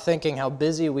holidays, we're not thinking how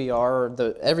busy we are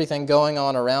or everything going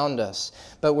on around us,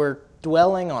 but we're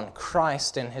dwelling on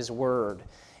Christ and His Word.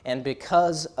 And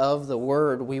because of the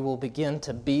Word, we will begin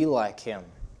to be like Him.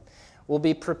 We'll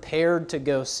be prepared to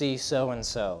go see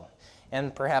so-and-so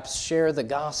and perhaps share the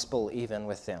gospel even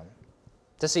with them,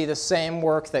 to see the same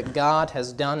work that God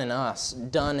has done in us,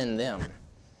 done in them.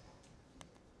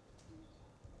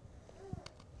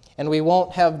 And we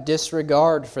won't have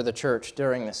disregard for the church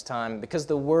during this time because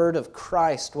the Word of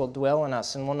Christ will dwell in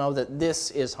us and we'll know that this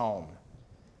is home,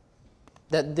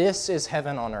 that this is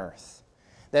heaven on earth,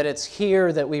 that it's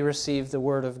here that we receive the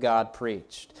Word of God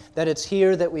preached, that it's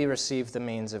here that we receive the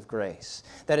means of grace,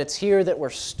 that it's here that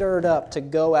we're stirred up to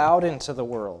go out into the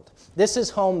world. This is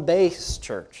home base,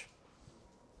 church.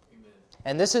 Amen.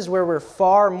 And this is where we're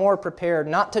far more prepared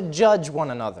not to judge one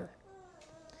another,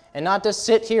 and not to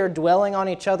sit here dwelling on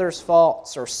each other's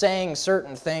faults or saying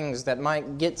certain things that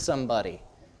might get somebody.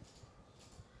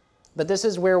 But this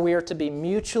is where we are to be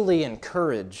mutually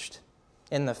encouraged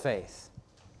in the faith,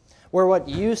 where what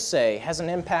you say has an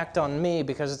impact on me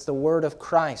because it's the Word of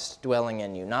Christ dwelling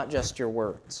in you, not just your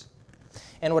words.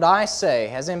 And what I say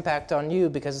has impact on you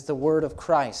because it's the Word of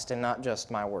Christ and not just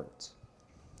my words.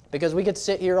 Because we could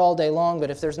sit here all day long,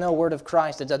 but if there's no Word of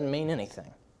Christ, it doesn't mean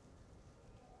anything.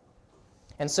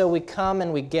 And so we come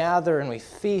and we gather and we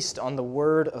feast on the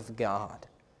Word of God.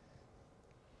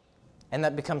 And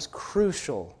that becomes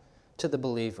crucial to the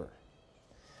believer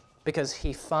because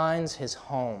he finds his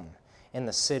home in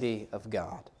the city of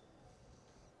God.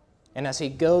 And as he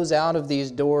goes out of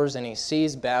these doors and he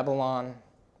sees Babylon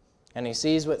and he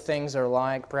sees what things are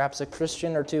like, perhaps a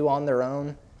Christian or two on their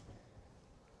own,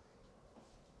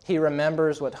 he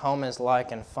remembers what home is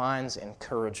like and finds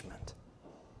encouragement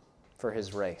for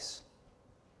his race.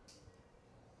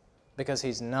 Because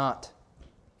he's not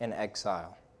in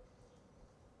exile.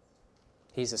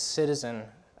 He's a citizen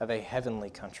of a heavenly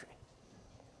country,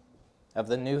 of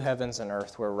the new heavens and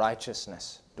earth where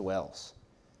righteousness dwells.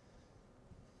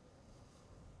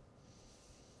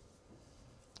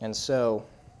 And so,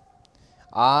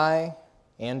 I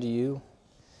and you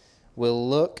will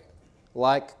look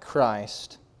like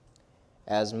Christ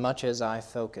as much as I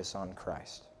focus on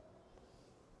Christ.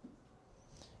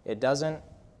 It doesn't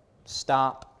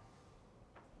stop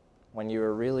when you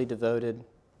are really devoted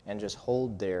and just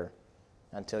hold there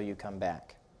until you come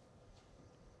back.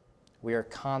 We are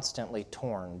constantly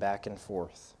torn back and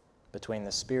forth between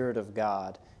the Spirit of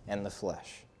God and the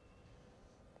flesh.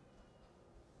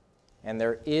 And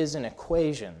there is an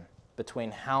equation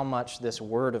between how much this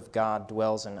Word of God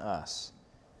dwells in us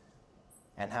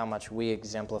and how much we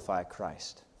exemplify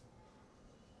Christ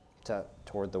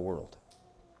toward the world.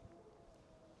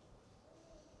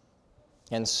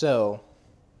 And so,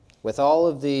 with all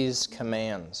of these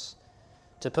commands,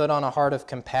 to put on a heart of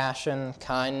compassion,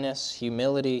 kindness,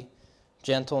 humility,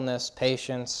 gentleness,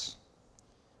 patience,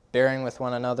 bearing with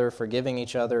one another, forgiving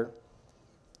each other,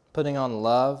 putting on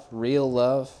love, real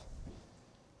love,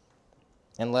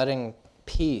 and letting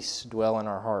peace dwell in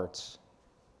our hearts,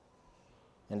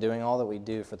 and doing all that we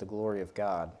do for the glory of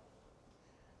God.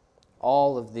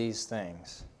 All of these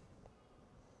things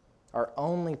are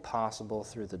only possible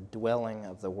through the dwelling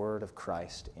of the Word of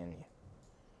Christ in you.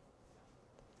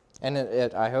 And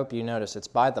I hope you notice, it's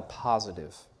by the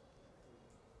positive.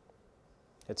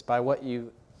 It's by what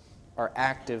you are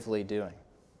actively doing.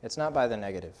 It's not by the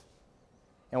negative.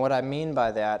 And what I mean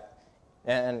by that,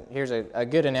 and here's a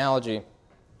good analogy,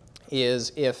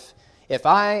 is if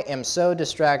I am so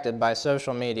distracted by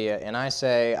social media and I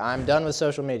say, I'm done with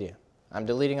social media, I'm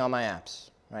deleting all my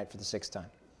apps, right, for the 6th time,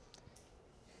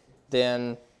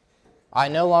 then I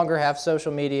no longer have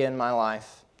social media in my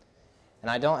life,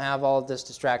 and I don't have all of this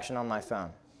distraction on my phone.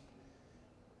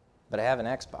 But I have an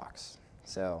Xbox,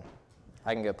 so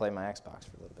I can go play my Xbox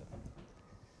for a little bit.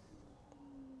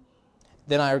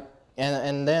 Then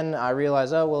I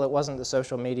realize, oh, well, it wasn't the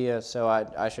social media, so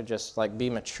I should just be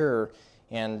mature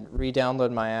and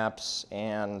re-download my apps,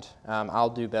 and I'll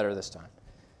do better this time.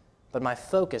 But my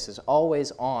focus is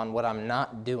always on what I'm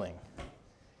not doing.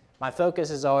 My focus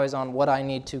is always on what I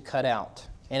need to cut out.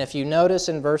 And if you notice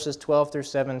in verses 12 through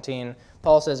 17,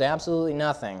 Paul says absolutely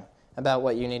nothing about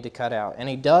what you need to cut out. And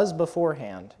he does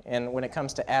beforehand, and when it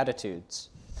comes to attitudes.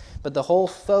 But the whole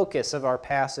focus of our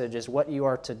passage is what you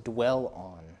are to dwell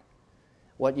on,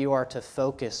 what you are to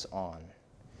focus on,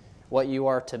 what you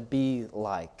are to be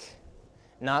like,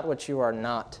 not what you are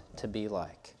not to be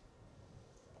like.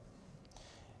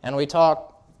 And we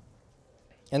talk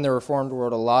in the Reformed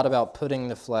world a lot about putting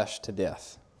the flesh to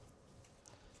death.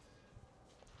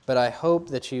 But I hope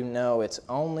that you know it's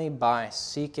only by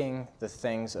seeking the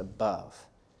things above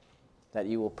that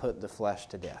you will put the flesh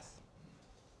to death.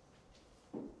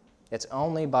 It's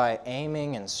only by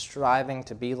aiming and striving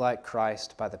to be like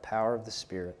Christ by the power of the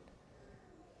Spirit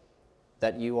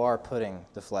that you are putting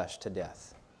the flesh to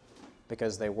death,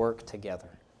 because they work together.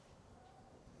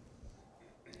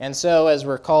 And so as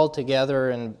we're called together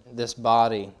in this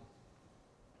body,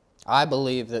 I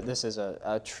believe that this is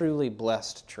a truly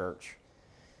blessed church,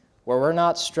 where we're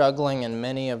not struggling in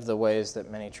many of the ways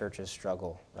that many churches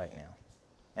struggle right now.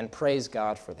 And praise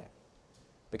God for that,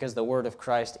 because the Word of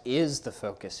Christ is the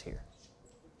focus here.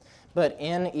 But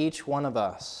in each one of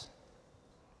us,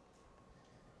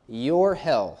 your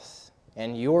health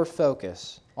and your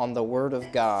focus on the Word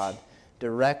of God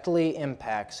directly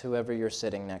impacts whoever you're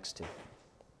sitting next to.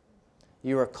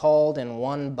 You are called in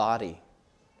one body.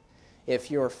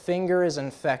 If your finger is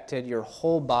infected, your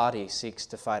whole body seeks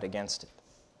to fight against it.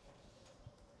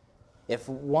 If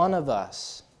one of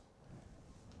us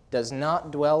does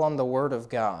not dwell on the Word of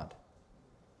God,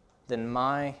 then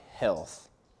my health,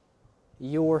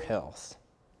 your health,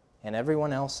 and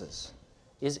everyone else's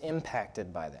is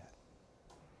impacted by that.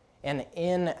 And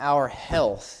in our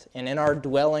health and in our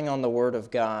dwelling on the Word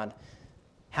of God,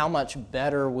 how much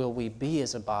better will we be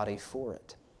as a body for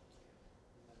it?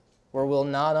 Where we'll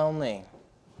not only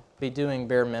be doing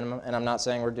bare minimum, and I'm not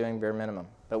saying we're doing bare minimum,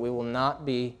 but we will not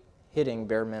be hitting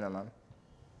bare minimum,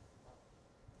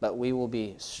 but we will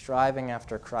be striving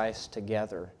after Christ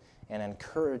together and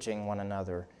encouraging one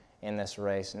another in this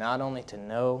race, not only to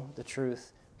know the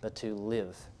truth, but to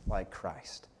live like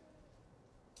Christ.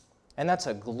 And that's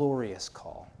a glorious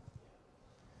call,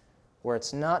 where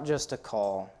it's not just a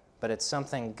call, but it's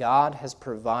something God has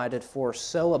provided for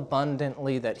so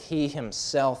abundantly that He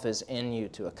Himself is in you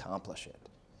to accomplish it.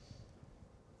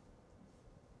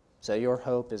 So your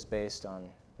hope is based on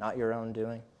not your own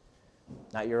doing,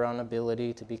 not your own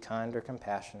ability to be kind or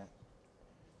compassionate,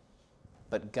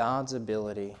 but God's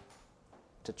ability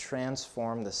to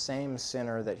transform the same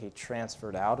sinner that He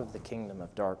transferred out of the kingdom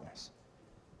of darkness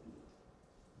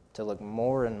to look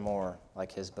more and more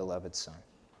like His beloved Son.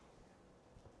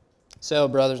 So,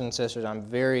 brothers and sisters, I'm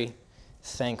very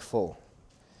thankful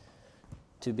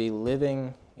to be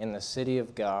living in the city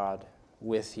of God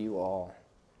with you all.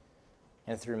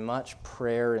 And through much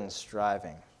prayer and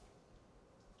striving,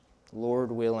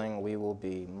 Lord willing, we will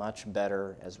be much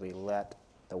better as we let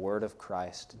the Word of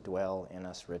Christ dwell in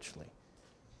us richly.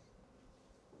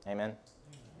 Amen.